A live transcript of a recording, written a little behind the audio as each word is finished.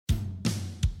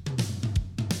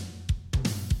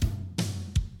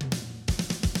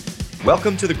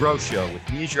Welcome to The Grow Show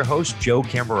with me as your host, Joe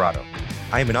Camerato.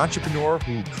 I am an entrepreneur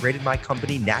who created my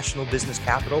company, National Business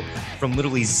Capital, from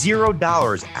literally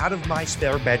 $0 out of my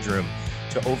spare bedroom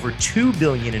to over $2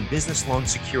 billion in business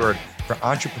loans secured for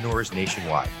entrepreneurs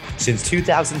nationwide. Since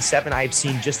 2007, I have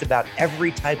seen just about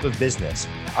every type of business.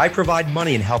 I provide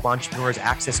money and help entrepreneurs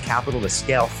access capital to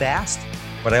scale fast,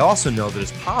 but I also know that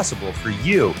it's possible for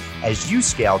you as you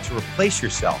scale to replace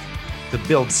yourself, to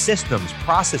build systems,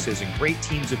 processes, and great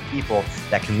teams of people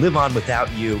that can live on without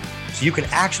you so you can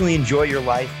actually enjoy your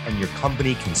life and your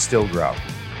company can still grow.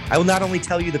 I will not only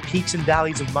tell you the peaks and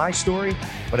valleys of my story,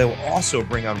 but I will also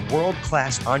bring on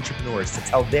world-class entrepreneurs to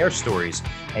tell their stories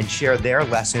and share their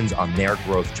lessons on their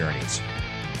growth journeys.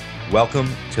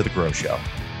 Welcome to The Grow Show.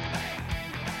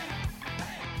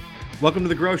 Welcome to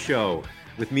The Grow Show.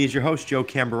 With me as your host, Joe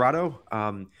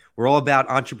Camerato. We're all about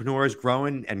entrepreneurs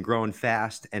growing and growing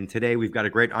fast. And today we've got a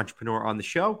great entrepreneur on the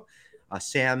show,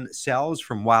 Sam Sells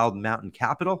from Wild Mountain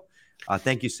Capital.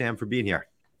 Thank you, Sam, for being here.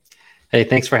 Hey,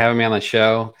 thanks for having me on the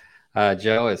show.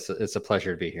 Joe, it's a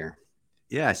pleasure to be here.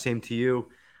 Yeah, same to you.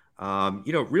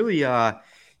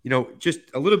 Just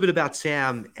a little bit about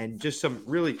Sam and just some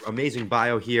really amazing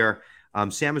bio here.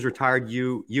 Sam is a retired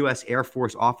U.S. Air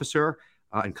Force officer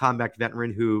and combat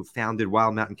veteran who founded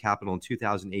Wild Mountain Capital in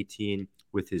 2018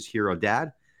 with his hero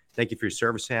dad. Thank you for your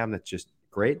service, Sam. That's just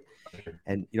great.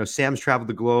 And, Sam's traveled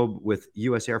the globe with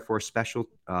U.S. Air Force special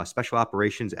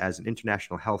operations as an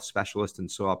international health specialist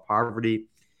and saw poverty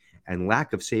and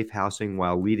lack of safe housing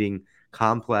while leading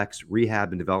complex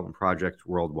rehab and development projects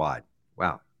worldwide.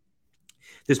 Wow.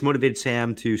 This motivated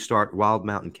Sam to start Wild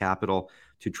Mountain Capital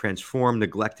to transform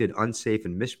neglected, unsafe,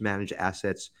 and mismanaged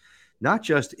assets, not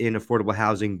just in affordable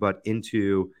housing, but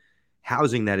into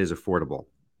housing that is affordable.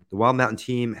 The Wild Mountain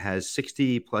team has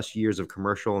 60 plus years of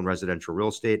commercial and residential real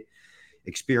estate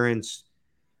experience,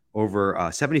 over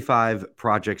 75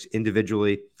 projects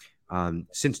individually.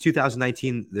 Since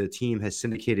 2019, the team has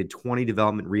syndicated 20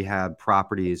 development rehab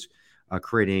properties,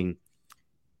 creating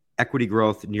equity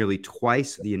growth nearly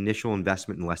twice the initial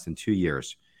investment in less than 2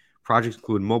 years. Projects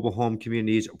include mobile home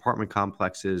communities, apartment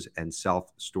complexes, and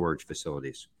self-storage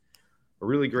facilities.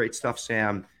 Really great stuff,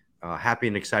 Sam. Happy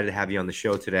and excited to have you on the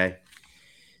show today.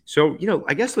 So,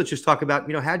 I guess let's just talk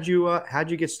about, how'd you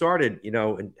get started,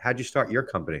 and how'd you start your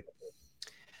company?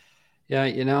 Yeah,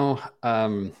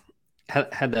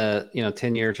 had the,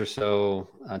 10 years or so,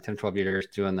 10, 12 years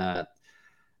doing that,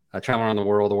 traveling around the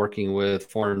world, working with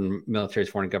foreign militaries,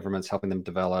 foreign governments, helping them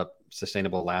develop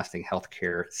sustainable, lasting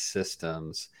healthcare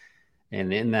systems.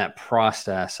 And in that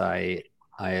process, I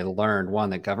learned, one,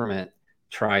 that government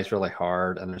tries really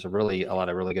hard, and there's a lot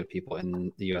of really good people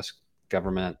in the U.S.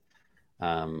 government.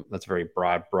 That's a very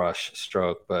broad brush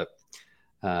stroke, but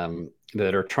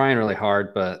that are trying really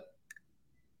hard, but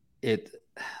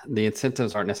the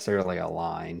incentives aren't necessarily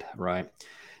aligned, right?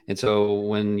 And so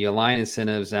when you align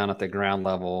incentives down at the ground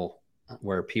level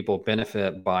where people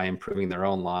benefit by improving their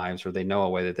own lives, or they know a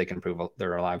way that they can improve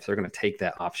their lives, they're going to take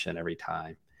that option every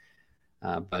time.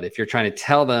 But if you're trying to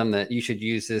tell them that you should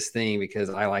use this thing because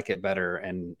I like it better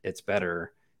and it's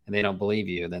better, and they don't believe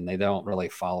you, then they don't really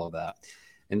follow that.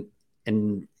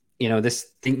 And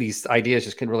these ideas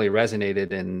just really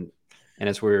resonated. And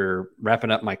as we're wrapping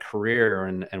up my career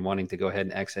and wanting to go ahead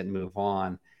and exit and move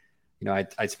on,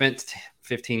 I spent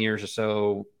 15 years or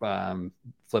so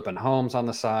flipping homes on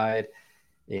the side,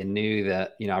 and knew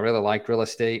that, I really liked real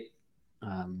estate.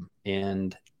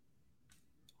 And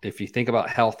if you think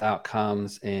about health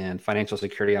outcomes and financial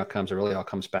security outcomes, it really all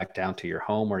comes back down to your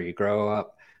home, where you grow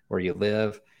up, where you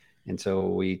live. And so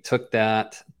we took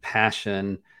that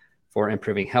passion for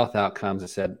improving health outcomes and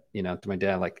said, to my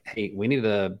dad, like, hey, we need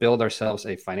to build ourselves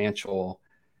a financial,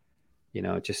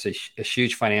 just a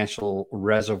huge financial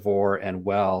reservoir and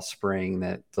wellspring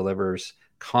that delivers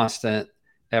constant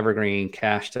evergreen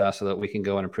cash to us so that we can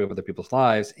go and improve other people's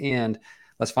lives. And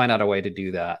let's find out a way to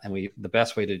do that. And the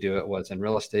best way to do it was in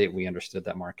real estate. We understood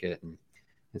that market. And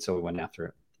so we went after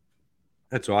it.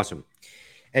 That's awesome.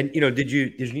 And, did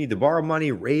you need to borrow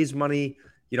money, raise money?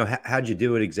 How'd you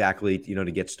do it exactly,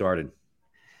 to get started?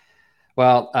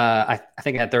 Well, I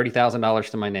think I had $30,000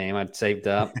 to my name. I'd saved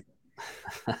up.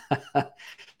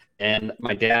 And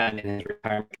my dad in his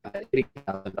retirement got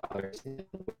 $80,000. And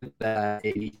with that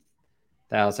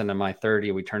 $80,000 and my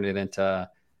 30, we turned it into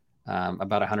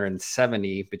about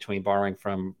 170 between borrowing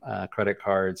from credit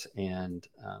cards and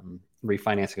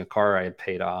refinancing a car I had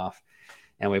paid off.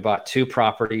 And we bought 2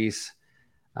 properties.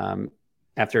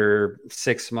 After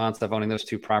 6 months of owning those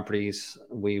 2 properties,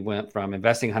 we went from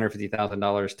investing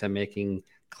 $150,000 to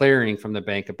clearing from the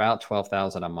bank about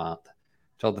 $12,000 a month,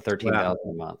 $12,000 to $13,000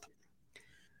 a month.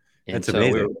 And that's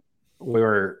amazing. we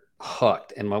were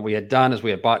hooked. And what we had done is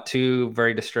we had bought two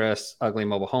very distressed, ugly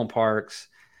mobile home parks.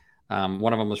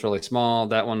 One of them was really small.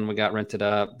 That one we got rented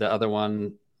up. The other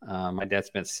one, my dad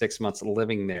spent 6 months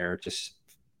living there, just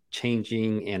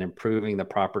changing and improving the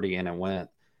property, and it went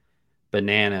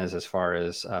bananas as far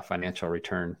as financial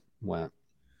return went.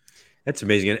 That's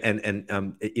amazing.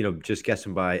 Just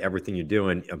guessing by everything you're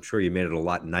doing, I'm sure you made it a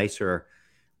lot nicer,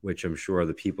 which I'm sure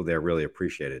the people there really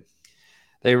appreciated.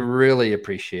 They really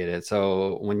appreciate it.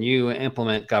 So when you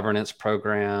implement governance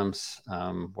programs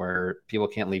where people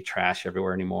can't leave trash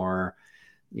everywhere anymore,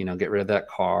 get rid of that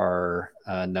car.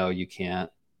 No, you can't,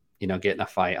 get in a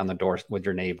fight on the door with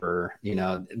your neighbor.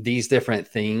 These different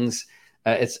things.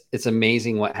 It's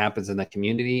amazing what happens in the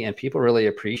community, and people really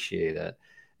appreciate it.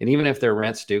 And even if their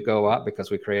rents do go up because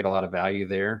we create a lot of value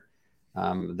there,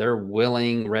 they're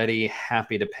willing, ready,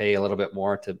 happy to pay a little bit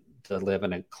more to live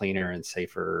in a cleaner and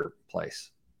safer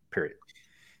place, period.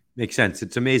 Makes sense.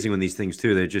 It's amazing when these things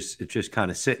too, it's just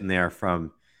kind of sitting there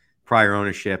from prior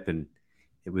ownership, and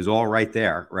it was all right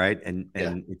there. Right. And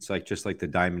it's like, just like the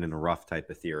diamond in the rough type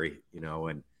of theory,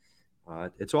 and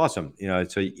it's awesome.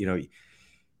 So,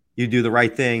 you do the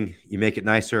right thing, you make it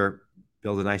nicer,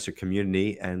 build a nicer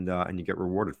community, and you get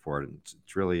rewarded for it. And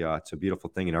it's really, it's a beautiful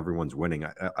thing, and everyone's winning.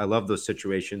 I love those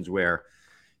situations where,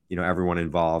 everyone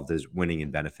involved is winning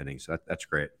and benefiting. So that's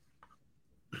great.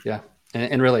 Yeah.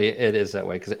 And really it is that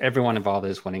way, because everyone involved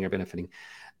is winning or benefiting.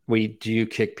 We do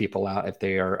kick people out if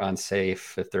they are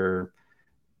unsafe, if they're,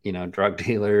 drug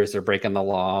dealers, they're breaking the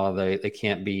law, they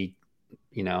can't be,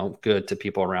 good to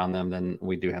people around them, then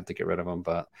we do have to get rid of them.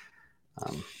 But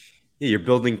yeah, you're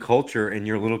building culture in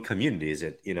your little communities.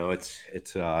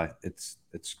 It's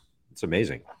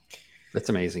amazing. It's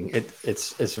amazing.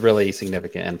 It's really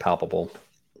significant and palpable.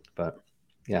 But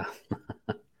yeah.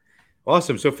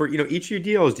 Awesome. So for each of your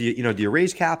deals, do you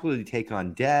raise capital? Do you take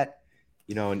on debt?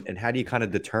 And how do you kind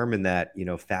of determine that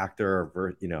factor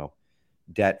of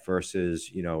debt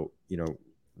versus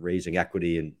raising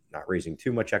equity and not raising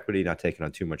too much equity, not taking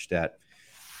on too much debt?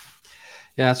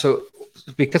 Yeah. So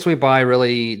because we buy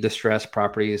really distressed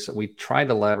properties, we try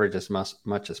to leverage as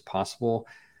much as possible.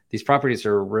 These properties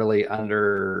are really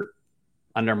under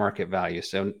market value.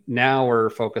 So now we're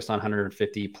focused on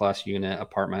 150 plus unit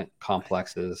apartment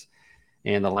complexes.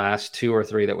 And the last two or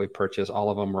three that we purchased, all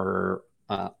of them were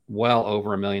well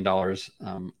over $1 million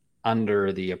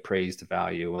under the appraised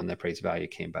value when the appraised value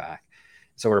came back.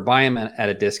 So we're buying them at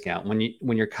a discount.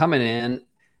 When you're coming in,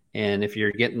 and if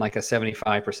you're getting like a 75%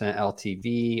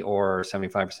 LTV or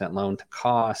 75% loan to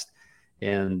cost,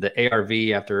 and the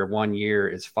ARV after 1 year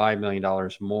is $5 million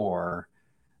more,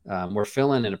 we're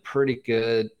feeling in a pretty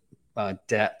good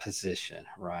debt position,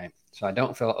 right? So I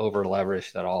don't feel over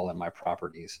leveraged at all in my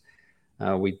properties.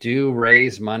 We do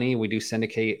raise money. We do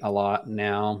syndicate a lot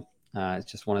now.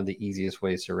 It's just one of the easiest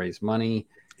ways to raise money.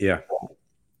 Yeah.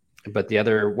 But the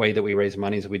other way that we raise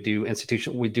money is we do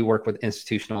work with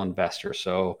institutional investors.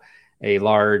 So a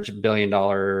large $1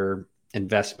 billion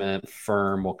investment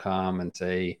firm will come and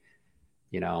say,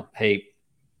 hey,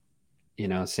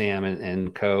 Sam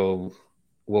and co,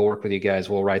 we'll work with you guys.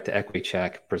 We'll write the equity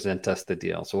check, present us the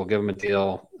deal. So we'll give them a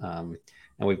deal. And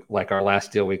like our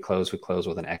last deal we closed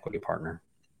with an equity partner.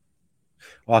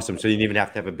 Awesome. So you didn't even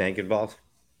have to have a bank involved?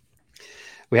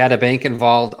 We had a bank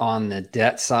involved on the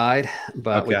debt side,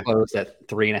 but Okay. we closed at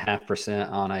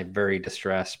 3.5% on a very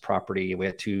distressed property. We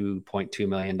had $2.2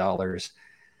 million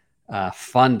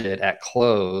funded at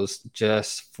close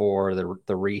just for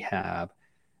the rehab.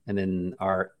 And then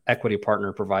our equity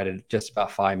partner provided just about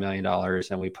 $5 million,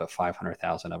 and we put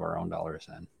 500,000 of our own dollars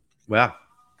in. Wow.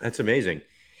 That's amazing.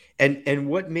 And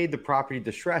what made the property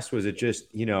distressed? Was it just,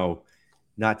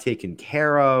 not taken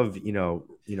care of,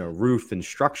 roof and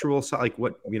structural side? Like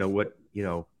what,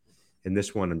 in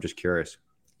this one, I'm just curious.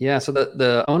 Yeah. So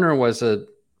the owner was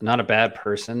not a bad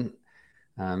person.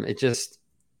 It just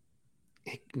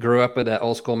grew up with that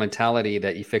old school mentality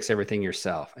that you fix everything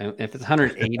yourself. And if it's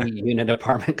 180 unit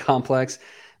apartment complex,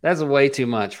 that's way too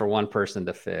much for one person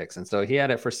to fix. And so he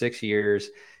had it for 6 years.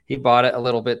 He bought it a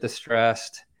little bit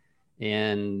distressed.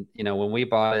 And, when we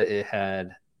bought it, it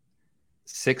had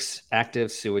 6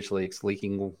 active sewage leaks,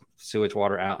 leaking sewage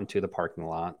water out into the parking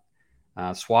lot.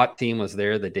 SWAT team was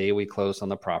there the day we closed on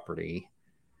the property.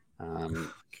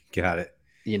 Got it.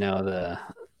 The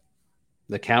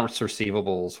accounts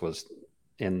receivables was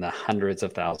in the hundreds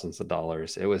of thousands of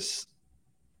dollars. It was.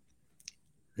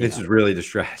 This is really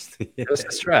distressed. It was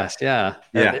distressed. Yeah.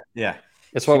 Yeah.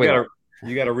 It's what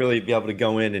you got to really be able to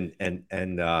go in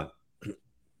and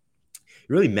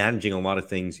really managing a lot of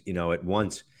things, at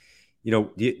once.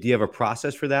 Do you have a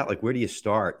process for that? Like, where do you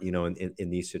start, in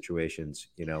these situations,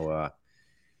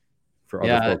 for other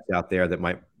Yeah, folks out there that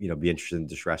might, be interested in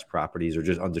distressed properties or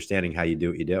just understanding how you do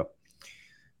what you do?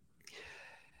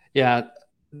 yeah.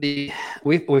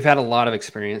 We've had a lot of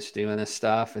experience doing this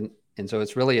stuff, and so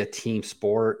it's really a team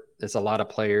sport. There's a lot of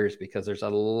players because there's a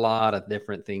lot of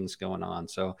different things going on.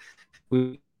 So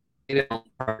we made a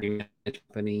property management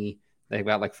company. They've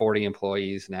got like 40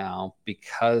 employees now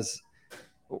because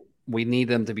we need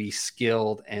them to be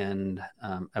skilled and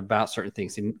about certain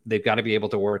things. And they've got to be able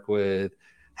to work with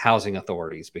housing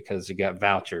authorities because you got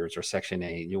vouchers or Section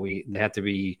 8. They have to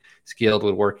be skilled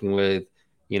with working with,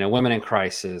 women in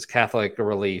crisis, Catholic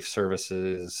relief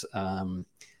services,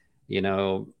 you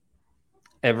know,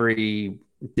 every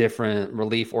different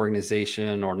relief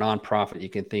organization or nonprofit you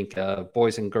can think of,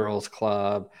 Boys and Girls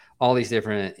Club, all these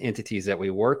different entities that we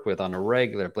work with on a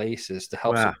regular basis to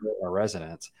help Wow. support our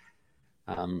residents.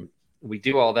 Um, we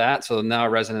do all that. So now our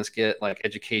residents get like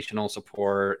educational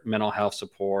support, mental health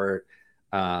support,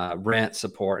 rent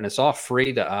support, and it's all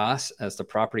free to us as the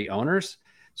property owners.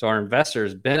 So our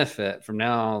investors benefit from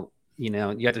now. You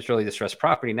have this really distressed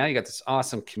property. Now you got this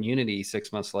awesome community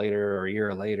 6 months later or a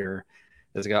year later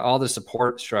that's got all the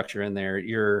support structure in there.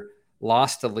 Your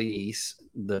loss to lease,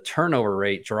 the turnover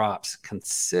rate drops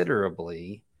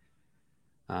considerably.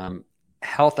 Um,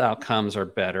 Health outcomes are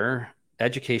better.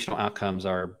 Educational outcomes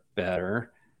are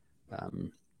better.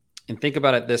 Um, and think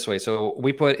about it this way. So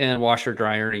we put in washer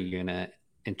dryer in a unit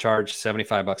and charge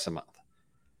 $75 a month.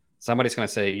 Somebody's going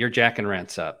to say, you're jacking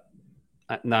rents up.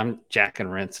 No, I'm jacking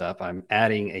rents up. I'm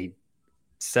adding a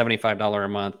 $75 a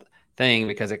month thing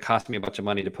because it cost me a bunch of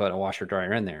money to put a washer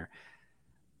dryer in there.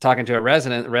 Talking to a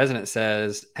resident, the resident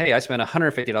says, hey, I spend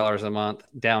 $150 a month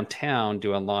downtown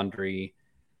doing laundry,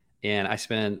 and I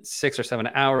spend 6 or 7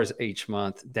 hours each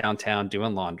month downtown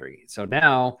doing laundry. So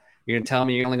now you're going to tell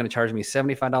me you're only going to charge me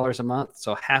 $75 a month,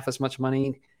 so half as much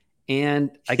money, and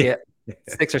I get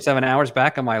 6 or 7 hours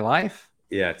back of my life?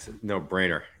 Yeah, it's a no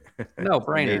brainer. No It's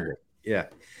brainer. amazing. Yeah.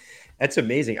 That's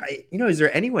amazing. Is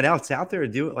there anyone else out there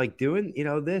doing,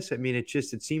 this? I mean, it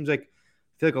seems like,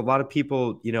 I feel like a lot of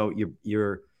people,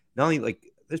 you're not only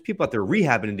like, there's people out there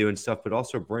rehabbing and doing stuff, but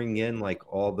also bringing in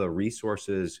like all the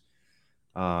resources.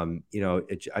 I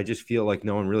just feel like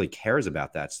no one really cares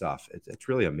about that stuff. It's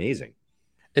really amazing.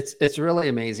 It's really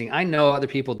amazing. I know other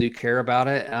people do care about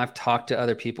it, and I've talked to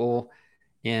other people,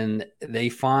 and they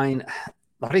find a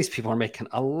lot of these people are making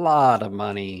a lot of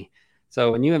money.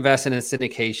 So when you invest in a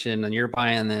syndication and you're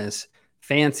buying this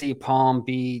fancy Palm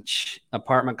Beach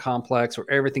apartment complex where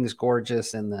everything's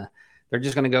gorgeous and they're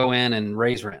just going to go in and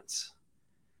raise rents,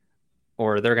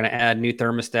 or they're going to add new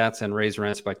thermostats and raise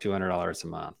rents by $200 a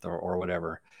month or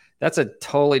whatever. That's a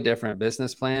totally different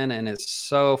business plan, and it's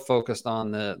so focused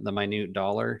on the minute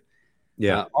dollar.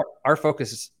 Yeah. Our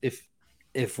focus is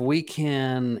if we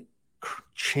can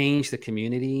change the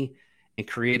community and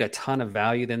create a ton of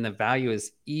value, then the value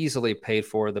is easily paid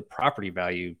for. The property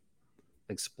value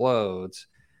explodes,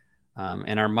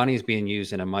 and our money is being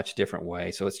used in a much different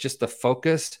way. So it's just the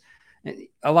focus.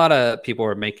 A lot of people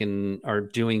are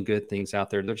doing good things out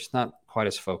there. They're just not quite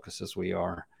as focused as we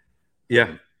are.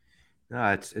 Yeah. No,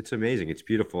 it's amazing. It's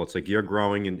beautiful. It's like you're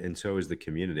growing and so is the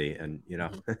community. And,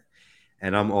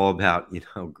 and I'm all about,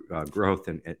 growth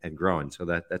and growing. So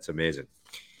that's amazing.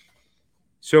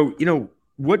 So,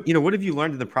 what have you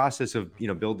learned in the process of,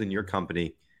 building your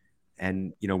company?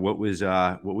 And, what was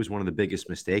one of the biggest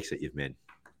mistakes that you've made?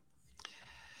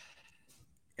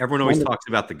 Everyone always One, talks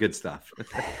about the good stuff.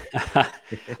 oh,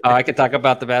 I could talk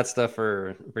about the bad stuff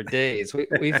for days.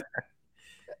 We've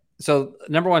So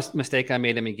number one mistake I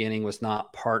made in the beginning was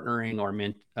not partnering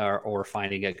or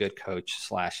finding a good coach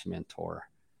 / mentor.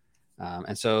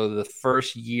 And so the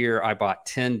first year I bought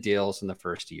 10 deals in the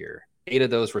first year. 8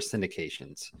 of those were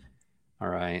syndications. All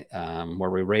right. Where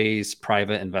we raised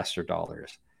private investor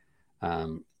dollars.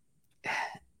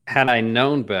 Had I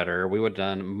known better, we would have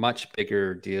done much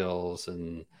bigger deals,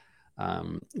 and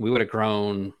we would have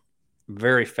grown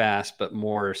very fast, but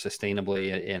more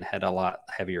sustainably, and had a lot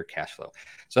heavier cash flow.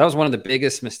 So that was one of the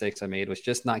biggest mistakes I made, was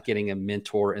just not getting a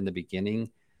mentor in the beginning.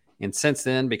 And since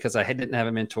then, because I didn't have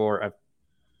a mentor,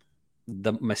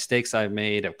 the mistakes I've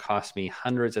made have cost me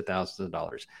hundreds of thousands of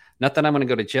dollars. Not that I'm going to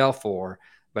go to jail for,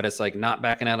 but it's like not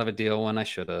backing out of a deal when I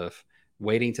should have,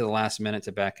 waiting to the last minute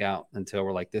to back out until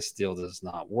we're like, this deal does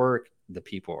not work. The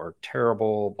people are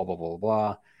terrible, blah, blah, blah,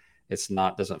 blah.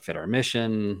 Doesn't fit our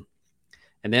mission.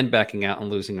 And then backing out and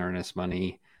losing earnest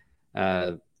money.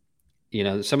 Some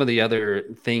of the other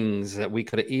things that we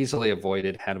could have easily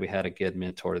avoided had we had a good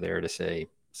mentor there to say,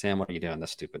 Sam, what are you doing?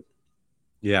 That's stupid.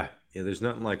 Yeah. Yeah, there's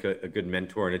nothing like a good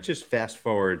mentor, and it just fast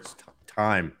forwards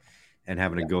time and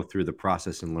having to Yeah. go through the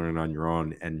process and learn on your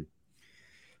own. And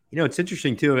it's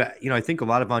interesting too. I think a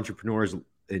lot of entrepreneurs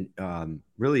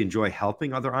really enjoy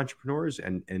helping other entrepreneurs,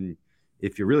 and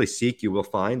if you really seek, you will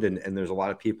find. And there's a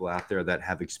lot of people out there that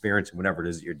have experience in whatever it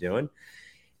is that you're doing.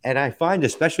 And I find,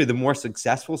 especially the more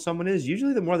successful someone is,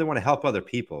 usually the more they want to help other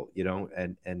people.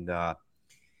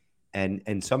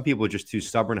 And some people are just too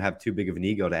stubborn, have too big of an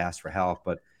ego to ask for help.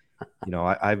 But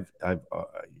I've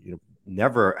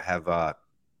never have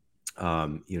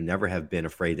never have been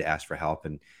afraid to ask for help,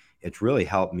 and it's really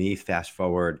helped me fast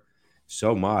forward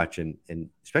so much. And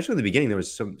especially in the beginning, there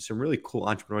was some really cool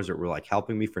entrepreneurs that were like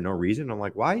helping me for no reason. I'm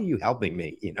like, why are you helping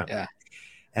me? Yeah.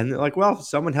 And they're like, well,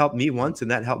 someone helped me once, and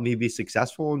that helped me be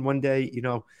successful. And one day,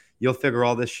 you'll figure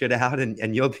all this shit out,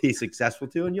 and you'll be successful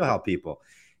too, and you'll help people.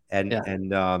 And Yeah.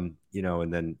 and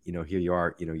then here you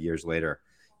are, years later.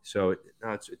 So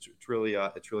no, it's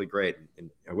really great,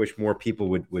 and I wish more people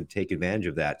would take advantage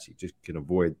of that, so you just can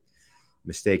avoid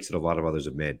mistakes that a lot of others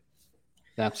have made.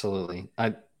 Absolutely.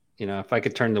 If I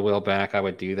could turn the wheel back, I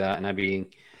would do that. And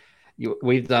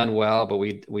we've done well, but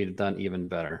we've done even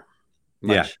better,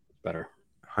 Yeah, much better.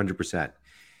 100%.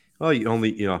 Well, you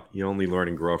only learn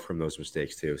and grow from those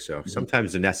mistakes too. So Mhm.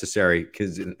 sometimes they're necessary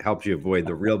because it helps you avoid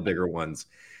the real bigger ones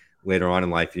later on in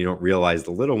life. You don't realize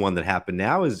the little one that happened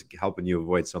now is helping you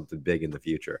avoid something big in the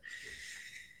future.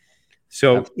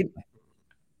 So Absolutely.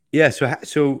 yeah, so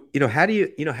how do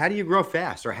you grow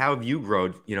fast, or how have you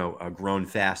grown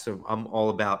fast? So I'm all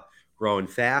about growing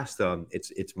fast.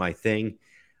 It's my thing,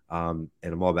 and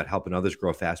I'm all about helping others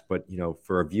grow fast. But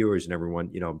for our viewers and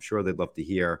everyone, I'm sure they'd love to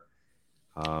hear.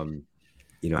 Um,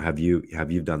 have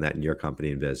you done that in your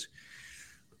company and biz?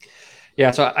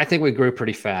 Yeah. So I think we grew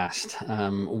pretty fast.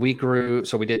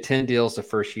 So we did 10 deals the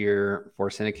first year for a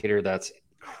syndicator. That's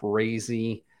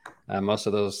crazy.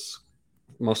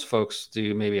 Most folks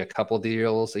do maybe a couple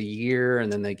deals a year,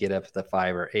 and then they get up to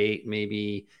 5 or 8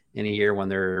 maybe in a year when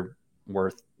they're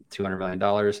worth $200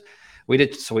 million. We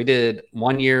did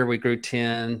 1 year, we grew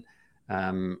 10.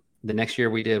 The next year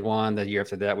we did one. The year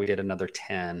after that, we did another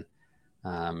 10.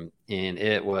 And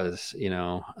it was,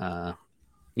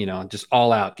 just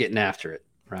all out getting after it.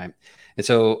 Right. And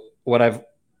so what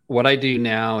I do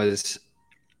now is,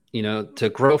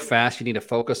 to grow fast, you need to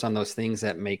focus on those things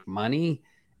that make money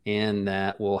and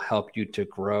that will help you to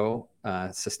grow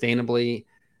sustainably.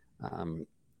 Um,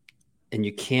 and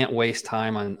you can't waste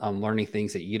time on learning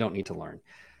things that you don't need to learn.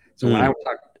 So Mm,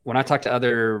 when I talk to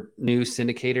other new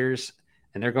syndicators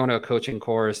and they're going to a coaching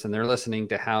course and they're listening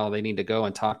to how they need to go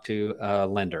and talk to a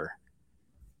lender,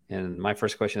 and my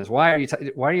first question is, why are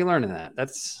you learning that?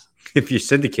 That's if you're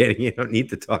syndicating, you don't need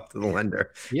to talk to the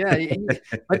lender. Yeah,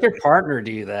 let your partner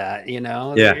do that.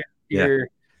 Yeah, yeah,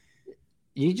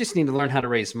 You just need to learn how to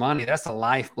raise money. That's the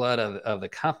lifeblood of the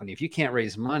company. If you can't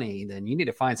raise money, then you need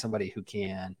to find somebody who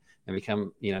can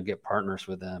and get partners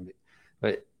with them.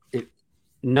 But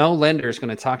no lender is going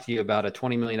to talk to you about a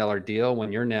 $20 million deal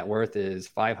when your net worth is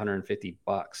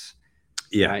 $550,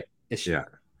 yeah, right? It's yeah.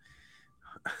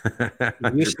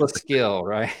 useless 100%. skill,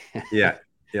 right? Yeah,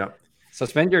 yeah. So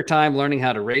spend your time learning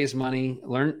how to raise money.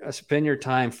 Spend your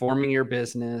time forming your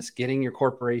business, getting your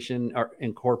corporation or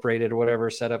incorporated or whatever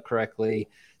set up correctly.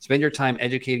 Spend your time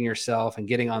educating yourself and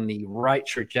getting on the right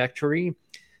trajectory.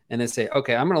 And then say,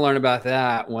 okay, I'm going to learn about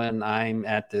that when I'm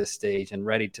at this stage and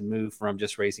ready to move from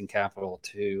just raising capital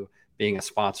to being a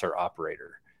sponsor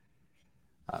operator.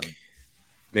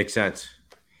 Makes sense.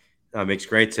 Makes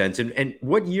great sense. And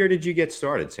what year did you get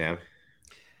started, Sam?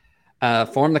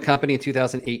 Formed the company in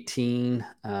 2018.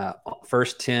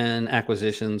 First 10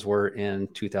 acquisitions were in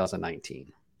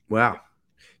 2019. Wow.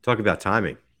 Talk about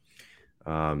timing.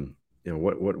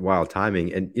 What wild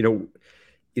timing. And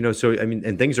so I mean,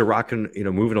 and things are rocking,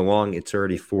 moving along. It's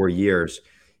already 4 years.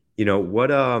 What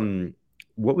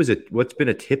was it? What's been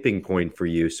a tipping point for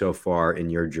you so far in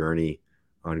your journey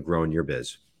on growing your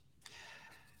biz?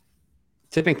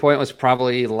 Tipping point was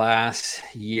probably last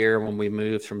year when we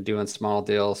moved from doing small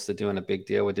deals to doing a big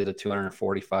deal. We did a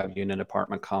 245 unit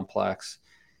apartment complex,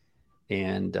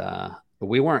 and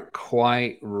we weren't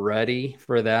quite ready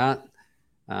for that.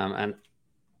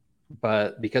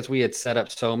 But because we had set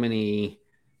up so many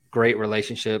great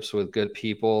relationships with good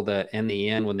people, that in the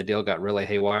end, when the deal got really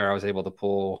haywire, I was able to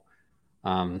pull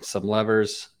some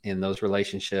levers, and those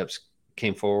relationships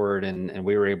came forward, and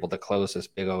we were able to close this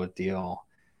big old deal.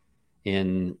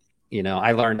 And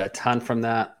I learned a ton from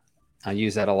that. I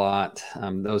use that a lot.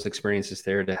 Those experiences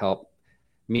there to help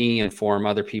me inform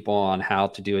other people on how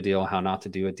to do a deal, how not to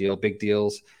do a deal, big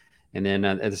deals. And then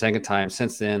at the second time,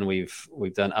 since then, we've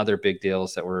done other big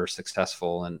deals that were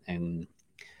successful and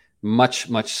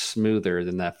much smoother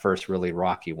than that first really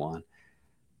rocky one.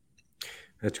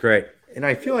 That's great. And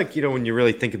I feel like, when you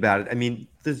really think about it, I mean,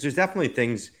 there's definitely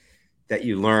things that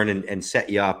you learn and set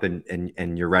you up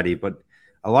and you're ready. But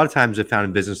a lot of times I found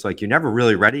in business, like you're never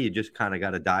really ready. You just kind of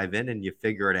got to dive in and you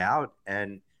figure it out.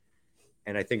 And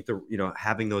I think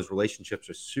having those relationships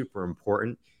are super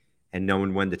important, and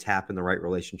knowing when to tap in the right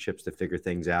relationships to figure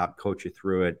things out, coach you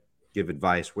through it, give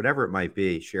advice, whatever it might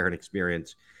be, share an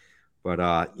experience. But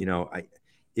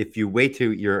if you wait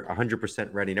till you're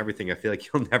 100% ready and everything, I feel like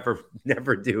you'll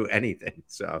never do anything.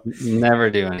 So never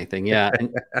do anything. Yeah.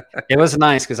 And it was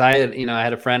nice because I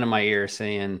had a friend in my ear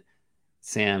saying,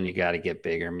 Sam, you got to get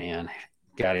bigger, man.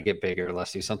 Got to get bigger.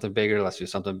 Let's do something bigger. Let's do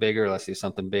something bigger. Let's do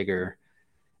something bigger.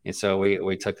 And so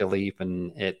we took a leap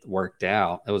and it worked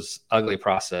out. It was an ugly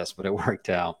process, but it worked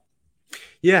out.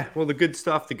 Yeah. Well, the good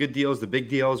stuff, the good deals, the big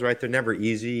deals, right? They're never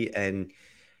easy. And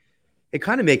it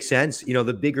kind of makes sense.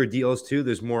 The bigger deals too,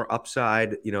 there's more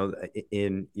upside,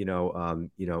 in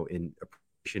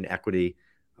appreciation equity,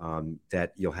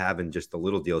 that you'll have in just the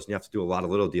little deals. And you have to do a lot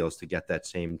of little deals to get that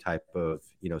same type of,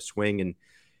 swing. And,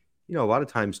 a lot of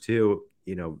times too,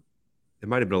 it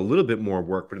might have been a little bit more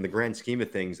work, but in the grand scheme of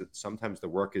things, sometimes the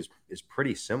work is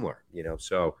pretty similar,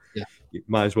 so Yeah. you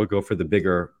might as well go for the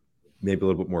bigger, maybe a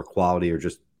little bit more quality, or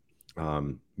just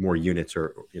more units,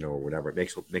 or whatever. It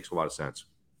makes a lot of sense.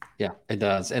 Yeah, it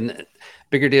does. And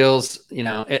bigger deals,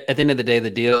 at the end of the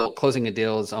day, closing a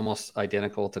deal is almost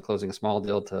identical to closing a small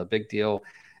deal to a big deal.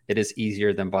 It is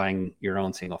easier than buying your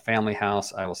own single family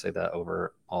house. I will say that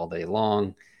over all day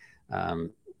long.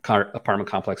 Apartment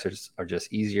complexes are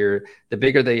just easier. The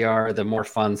bigger they are, the more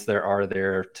funds there are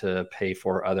there to pay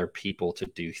for other people to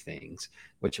do things,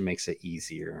 which makes it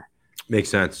easier. Makes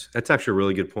sense. That's actually a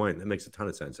really good point. That makes a ton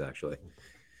of sense, actually.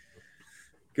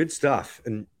 Good stuff.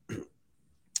 And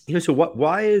so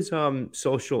why is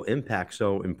social impact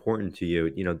so important to you?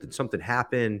 Did something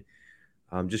happen?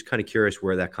 I'm just kind of curious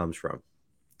where that comes from.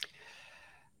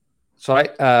 So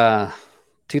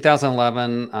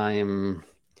 2011, I'm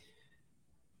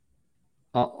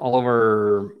all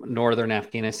over northern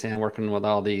Afghanistan, working with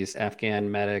all these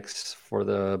Afghan medics for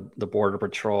the border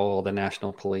patrol, the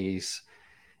national police.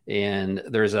 And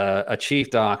there's a chief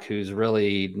doc who's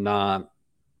really not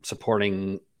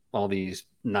supporting all these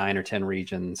 9 or 10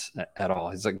 regions at all.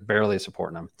 He's like barely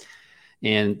supporting them.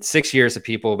 And 6 years of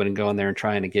people have been going there and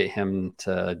trying to get him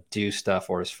to do stuff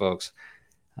for his folks.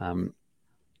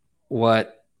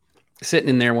 Sitting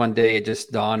in there one day, it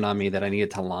just dawned on me that I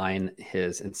needed to line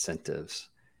his incentives.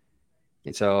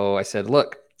 And so I said,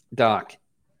 look, Doc,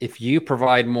 if you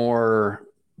provide more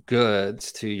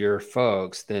goods to your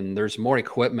folks, then there's more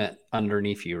equipment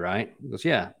underneath you, right? He goes,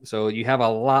 yeah. So you have a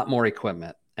lot more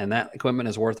equipment, and that equipment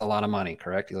is worth a lot of money,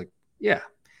 correct? He's like, yeah.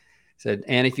 He said,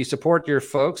 and if you support your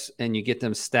folks and you get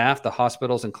them staffed, the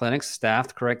hospitals and clinics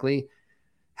staffed correctly,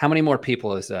 how many more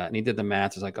people is that? And he did the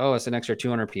math. It's like, oh, it's an extra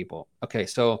 200 people. Okay,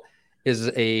 so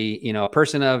is a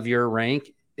person of your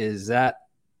rank, is that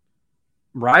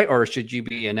right, or should you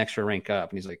be an extra rank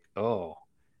up? And he's like, oh,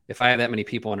 if I have that many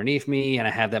people underneath me and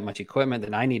I have that much equipment,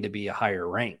 then I need to be a higher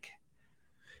rank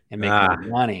and make more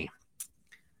money.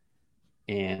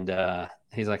 And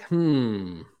he's like,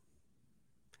 the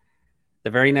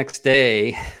very next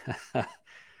day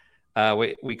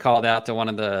we called out to one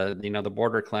of the the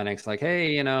border clinics, like,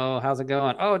 hey, how's it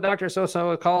going? Oh, Dr.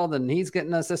 So called and he's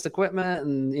getting us this equipment,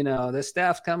 and this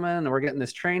staff's coming and we're getting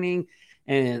this training.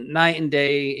 And night and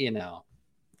day,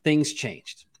 things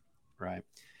changed, right?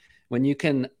 When you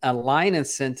can align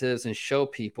incentives and show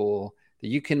people that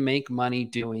you can make money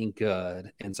doing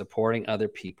good and supporting other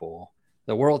people,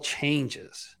 the world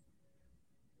changes,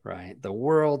 right? The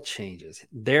world changes.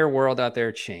 Their world out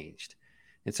there changed.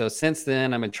 And so since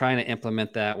then, I've been trying to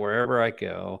implement that wherever I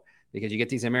go, because you get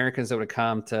these Americans that would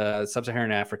come to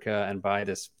sub-Saharan Africa and buy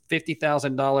this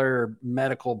 $50,000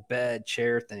 medical bed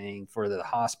chair thing for the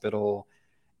hospital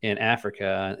in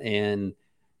Africa, and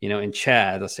in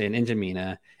Chad, let's say in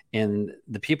N'Djamena, and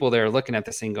the people there are looking at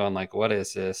this thing going like, what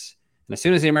is this? And as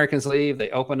soon as the Americans leave, they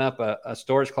open up a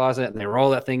storage closet and they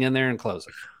roll that thing in there and close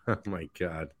it. Oh my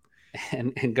God.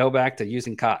 And go back to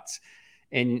using cots.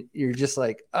 And you're just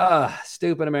like,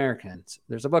 stupid Americans.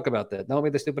 There's a book about that. Don't be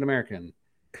the stupid American.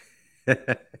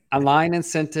 Align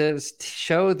incentives,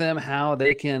 show them how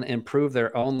they can improve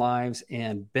their own lives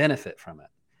and benefit from it.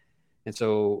 And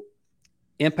so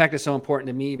impact is so important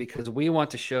to me, because we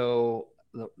want to show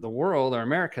the world, or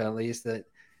America at least, that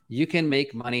you can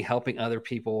make money helping other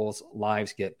people's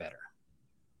lives get better.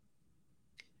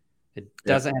 It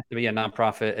Yeah. doesn't have to be a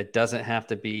nonprofit. It doesn't have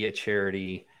to be a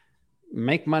charity.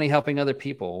 Make money helping other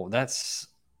people. That's,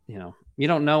 you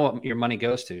don't know what your money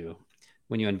goes to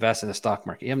when you invest in the stock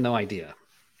market. You have no idea,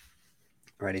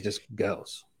 right? It just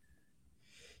goes.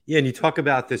 Yeah, and you talk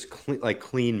about this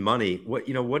clean money. What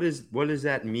does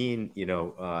that mean?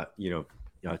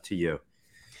 To you.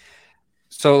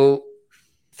 So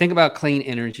think about clean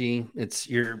energy. It's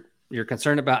you're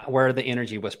concerned about where the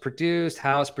energy was produced,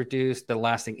 how it's produced, the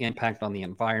lasting impact on the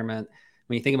environment.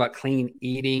 When you think about clean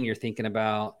eating, you're thinking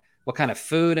about what kind of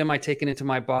food am I taking into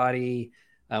my body?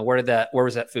 Where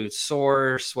was that food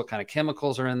source? What kind of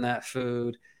chemicals are in that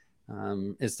food?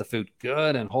 Is the food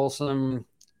good and wholesome?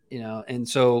 And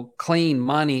so clean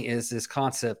money is this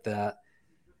concept that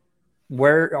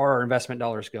where are our investment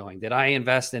dollars going? Did I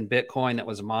invest in Bitcoin that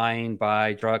was mined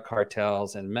by drug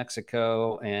cartels in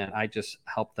Mexico and I just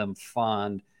helped them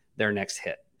fund their next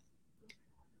hit?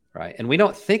 Right. And we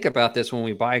don't think about this when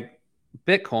we buy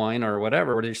Bitcoin or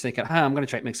whatever. We're just thinking, I'm going to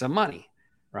try to make some money.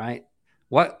 Right.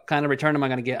 What kind of return am I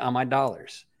going to get on my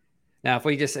dollars? Now, if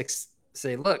we just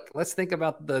say, look, let's think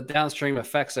about the downstream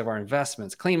effects of our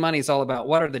investments. Clean money is all about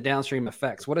what are the downstream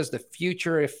effects? What is the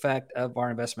future effect of our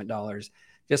investment dollars?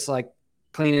 Just like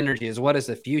clean energy is what is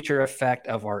the future effect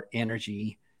of our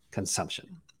energy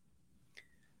consumption?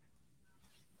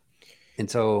 And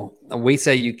so we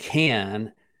say you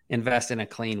can invest in a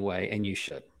clean way and you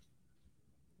should.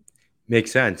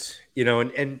 Makes sense.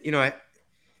 I've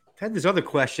had this other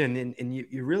question and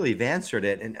you really have answered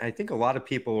it. And I think a lot of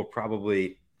people will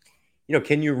probably,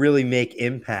 can you really make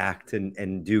impact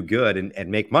and do good and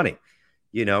make money?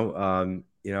 And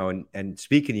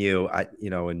speaking to you,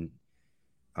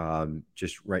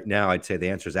 just right now, I'd say the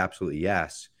answer is absolutely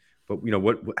yes. But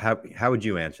how would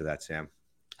you answer that, Sam?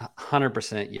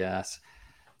 100% yes.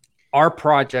 Our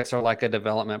projects are like a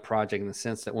development project in the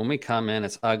sense that when we come in,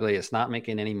 it's ugly. It's not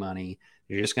making any money.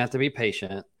 You're just going to have to be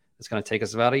patient. It's going to take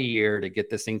us about a year to get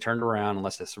this thing turned around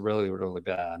unless it's really, really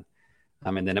bad.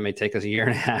 And then it may take us a year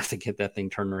and a half to get that thing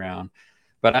turned around.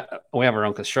 But we have our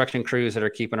own construction crews that are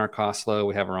keeping our costs low.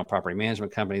 We have our own property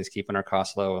management companies keeping our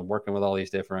costs low and working with all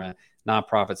these different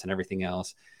nonprofits and everything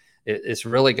else. It's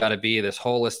really got to be this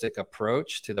holistic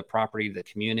approach to the property, the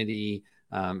community,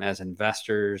 as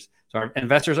investors. So our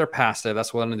investors are passive.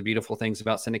 That's one of the beautiful things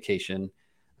about syndication.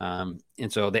 And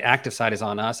so the active side is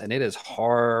on us, and it is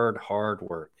hard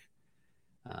work.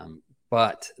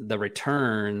 But the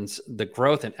returns, the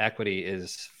growth in equity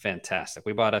is fantastic.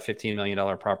 We bought a $15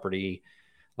 million property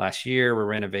last year. We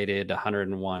renovated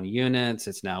 101 units.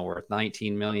 It's now worth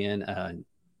 $19 million.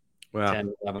 Wow.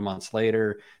 10, 11 months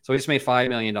later. So we just made $5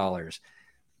 million.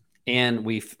 And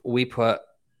we put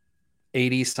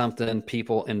 80 something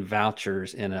people in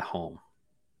vouchers in a home.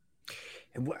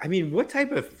 I mean, what are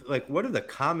the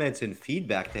comments and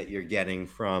feedback that you're getting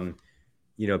from,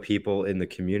 people in the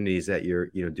communities that you're,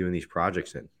 doing these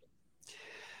projects in?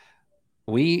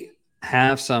 We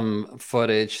have some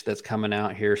footage that's coming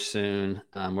out here soon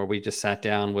where we just sat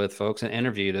down with folks and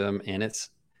interviewed them. And it's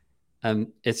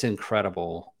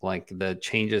incredible. Like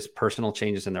the personal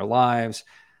changes in their lives,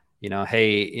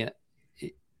 hey,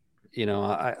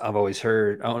 I've always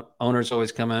heard owners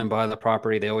always come in and buy the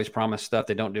property. They always promise stuff.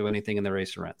 They don't do anything and they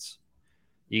raise the rents.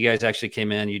 You guys actually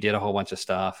came in, you did a whole bunch of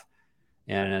stuff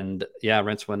and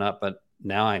rents went up, but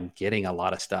now I'm getting a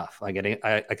lot of stuff. I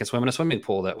can swim in a swimming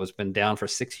pool that was been down for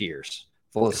 6 years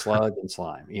full of sludge and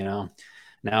slime,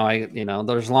 now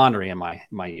there's laundry in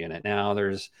my unit. Now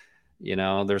there's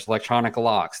electronic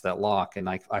locks that lock and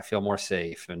I feel more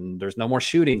safe and there's no more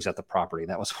shootings at the property.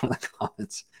 That was one of the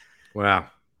comments. Wow.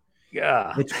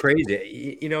 Yeah, it's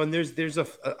crazy, and there's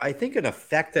I think an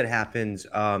effect that happens.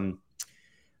 I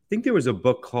think there was a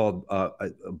book called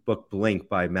a book Blink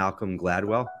by Malcolm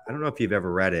Gladwell. I don't know if you've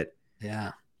ever read it.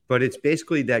 Yeah, but it's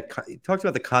basically that it talks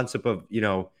about the concept of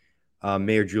Mayor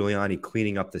Giuliani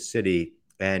cleaning up the city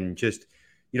and just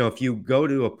if you go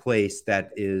to a place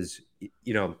that is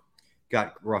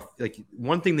got rough, like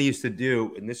one thing they used to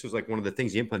do, and this was like one of the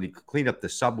things he implemented, clean up the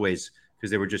subways because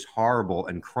they were just horrible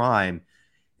and crime.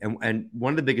 And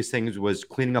one of the biggest things was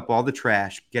cleaning up all the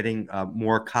trash, getting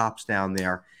more cops down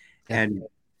there. Yeah. And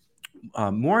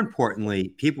more importantly,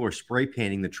 people were spray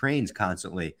painting the trains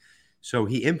constantly. So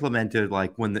he implemented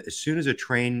as soon as a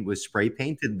train was spray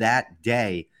painted that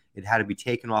day, it had to be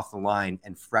taken off the line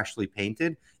and freshly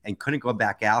painted and couldn't go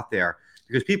back out there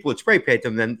because people would spray paint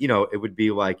them. Then, it would be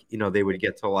they would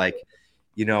get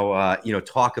to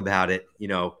talk about it,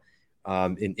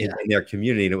 in their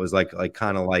community. And it was they're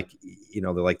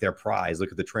like their prize.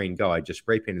 Look at the train go. I just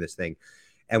spray painted this thing.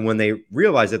 And when they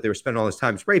realized that they were spending all this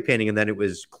time spray painting and then it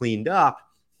was cleaned up,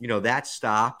 that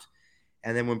stopped.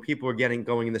 And then when people were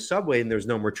going in the subway and there was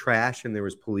no more trash and there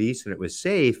was police and it was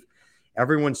safe,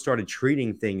 everyone started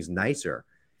treating things nicer.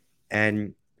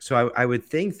 And so I would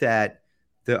think that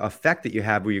the effect that you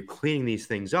have where you're cleaning these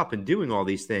things up and doing all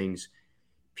these things,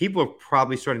 people are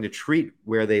probably starting to treat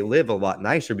where they live a lot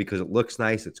nicer because it looks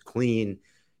nice, it's clean,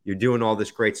 you're doing all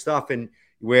this great stuff. And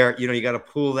where, you got a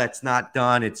pool that's not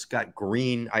done, it's got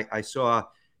green. I saw,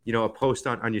 a post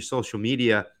on your social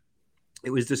media. It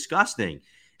was disgusting.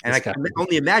 And I can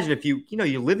only imagine if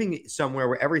you're living somewhere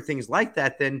where everything's like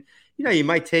that, then, you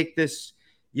might take this,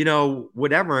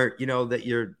 whatever,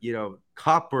 that your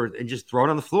cup and just throw it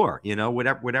on the floor,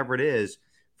 whatever it is,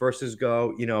 versus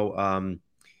go,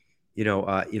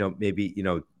 maybe,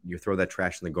 you throw that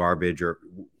trash in the garbage or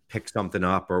pick something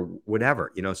up or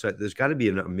whatever, so there's got to be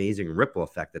an amazing ripple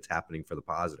effect that's happening for the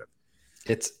positive.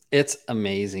 It's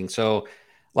amazing. So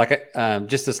like,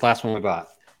 just this last one we bought,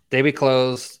 day we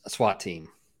closed, a SWAT team.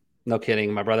 No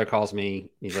kidding. My brother calls me.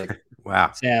 He's like,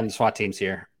 wow, Sam, the SWAT team's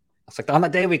here. I was like, on the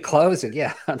day we closed it.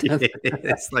 Yeah.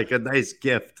 It's like a nice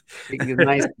gift.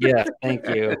 Nice gift. Thank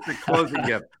you. It's a closing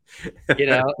gift.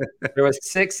 There was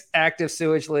 6 active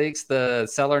sewage leaks. The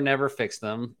seller never fixed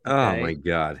them. Okay? Oh my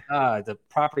God. The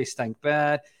property stank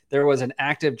bad. There was an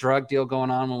active drug deal going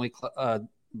on when we,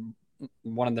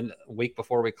 one of the week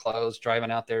before we closed,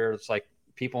 driving out there. It's like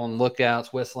people in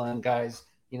lookouts, whistling, guys,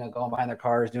 going behind their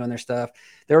cars, doing their stuff.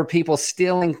 There were people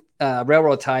stealing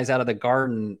railroad ties out of the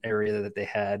garden area that they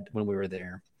had when we were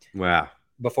there. Wow.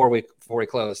 Before we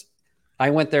closed. I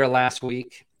went there last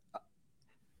week.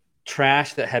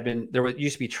 Trash that had been,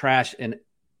 used to be trash in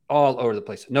all over the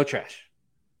place. No trash.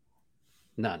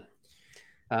 None.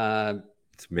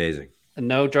 It's amazing.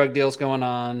 No drug deals going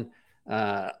on.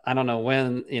 I don't know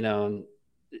when,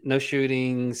 no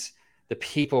shootings.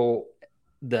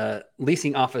 The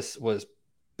leasing office was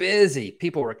busy.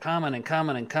 People were coming,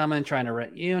 trying to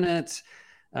rent units.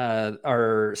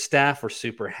 Our staff were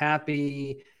super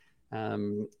happy.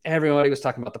 Everybody was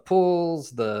talking about the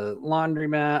pools, the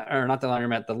laundromat, or not the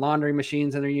laundromat, the laundry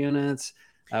machines in their units.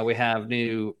 We have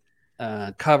new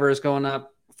covers going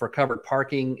up for covered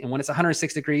parking. And when it's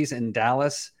 106 degrees in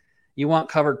Dallas, you want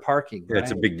covered parking. Yeah, right?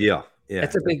 It's a big deal. Yeah,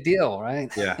 it's a big deal,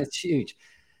 right? Yeah, it's huge.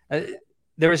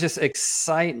 There was just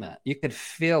excitement. You could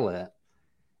feel it.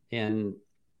 And,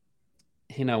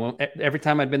 every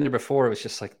time I'd been there before, it was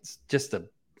just like, just a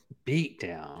beat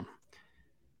down.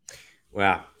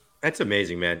 Wow. That's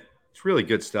amazing, man. It's really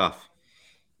good stuff.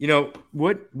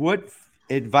 What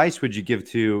advice would you give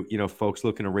to, folks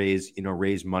looking to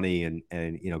raise money and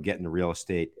get into real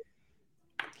estate?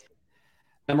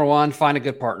 Number one, find a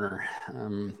good partner.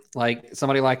 Like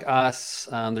somebody like us.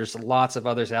 There's lots of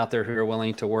others out there who are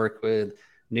willing to work with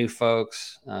new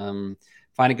folks. Find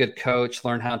a good coach,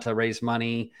 learn how to raise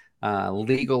money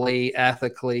legally,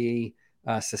 ethically,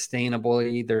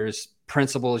 sustainably. There's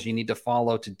principles you need to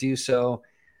follow to do so.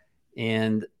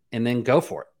 And then go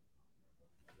for it.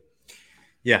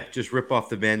 Yeah, just rip off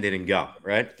the Band-Aid and go,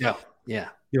 right? Yeah.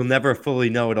 You'll never fully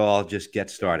know it all. Just get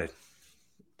started.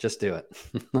 Just do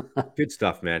it. Good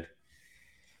stuff, man.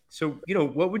 So,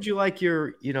 what would you like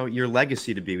your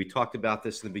legacy to be? We talked about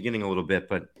this in the beginning a little bit,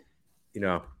 but,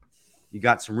 you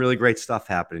got some really great stuff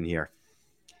happening here.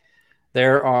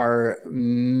 There are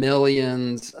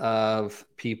millions of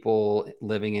people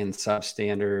living in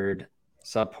substandard,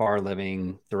 subpar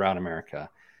living throughout America.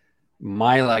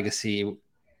 My legacy,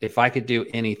 if I could do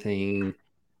anything,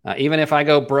 even if I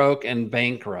go broke and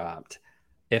bankrupt,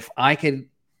 if I could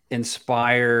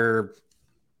inspire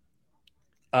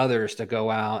others to go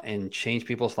out and change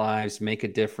people's lives, make a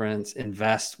difference,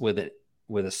 invest with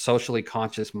a socially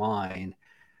conscious mind,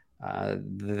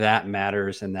 that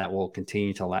matters, and that will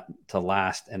continue to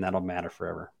last, and that'll matter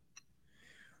forever.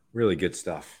 Really good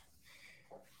stuff.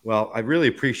 Well, I really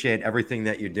appreciate everything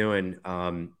that you're doing.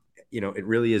 It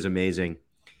really is amazing.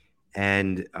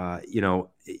 And,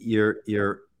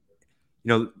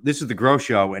 this is the Grow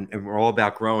Show, and we're all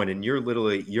about growing. And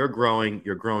you're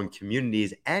growing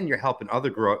communities, and you're helping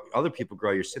other people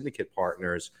grow, your syndicate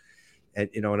partners. And,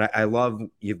 and I love,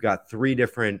 you've got 3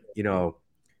 different,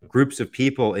 groups of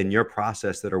people in your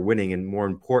process that are winning. And more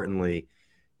importantly,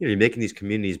 you're making these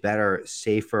communities better,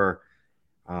 safer.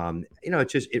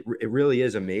 It really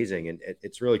is amazing, and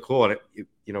it's really cool. And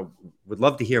would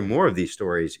love to hear more of these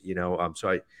stories.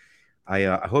 So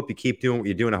I hope you keep doing what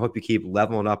you're doing. I hope you keep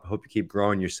leveling up. I hope you keep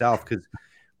growing yourself. Because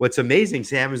what's amazing,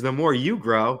 Sam, is the more you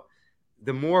grow,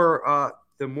 the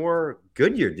more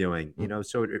good you're doing.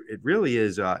 So it really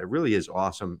is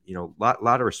awesome. Lot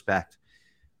of respect.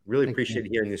 Really appreciate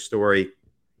hearing this story.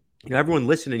 Everyone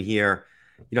listening here,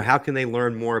 how can they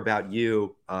learn more about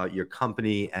you, your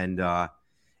company, and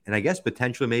and I guess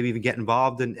potentially maybe even get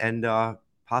involved and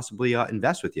possibly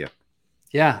invest with you.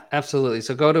 Yeah, absolutely.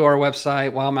 So go to our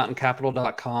website,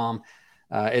 wildmountaincapital.com.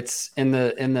 It's in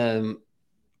the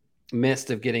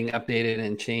midst of getting updated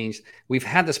and changed. We've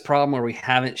had this problem where we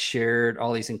haven't shared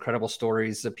all these incredible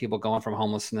stories of people going from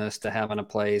homelessness to having a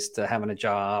place, to having a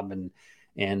job, and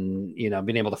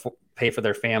being able to pay for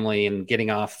their family and getting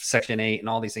off Section 8 and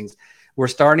all these things. We're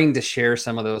starting to share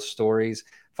some of those stories.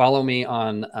 Follow me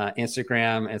on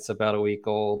Instagram. It's about a week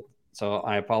old, so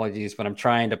I apologize, but I'm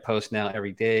trying to post now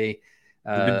every day.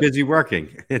 You've been busy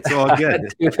working. It's all good.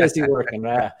 Too busy working.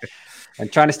 I'm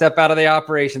trying to step out of the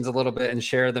operations a little bit and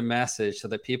share the message so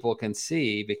that people can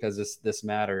see, because this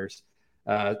matters.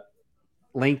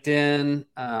 LinkedIn,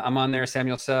 I'm on there,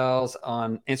 Samuel Sells.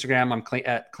 On Instagram, I'm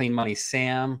at Clean Money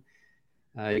Sam.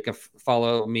 You can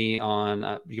follow me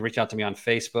on, you can reach out to me on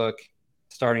Facebook,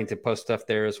 starting to post stuff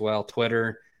there as well.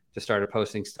 Twitter, just started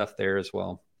posting stuff there as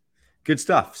well. Good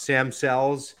stuff. Sam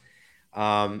Sells.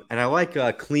 And I like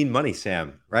Clean Money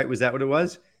Sam, right? Was that what it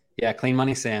was? Yeah, Clean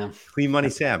Money Sam. Clean Money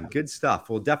Sam. Good stuff.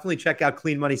 Well, definitely check out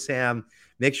Clean Money Sam.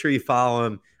 Make sure you follow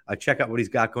him. Check out what he's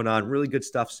got going on. Really good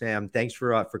stuff, Sam. Thanks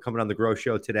for coming on the Grow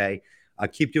Show today.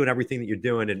 Keep doing everything that you're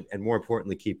doing, and more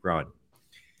importantly, keep growing.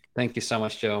 Thank you so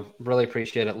much, Joe. Really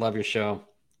appreciate it. Love your show.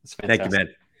 It's fantastic. Thank you,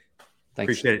 man. Thanks.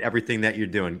 Appreciate it. Everything that you're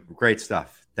doing. Great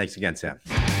stuff. Thanks again, Sam.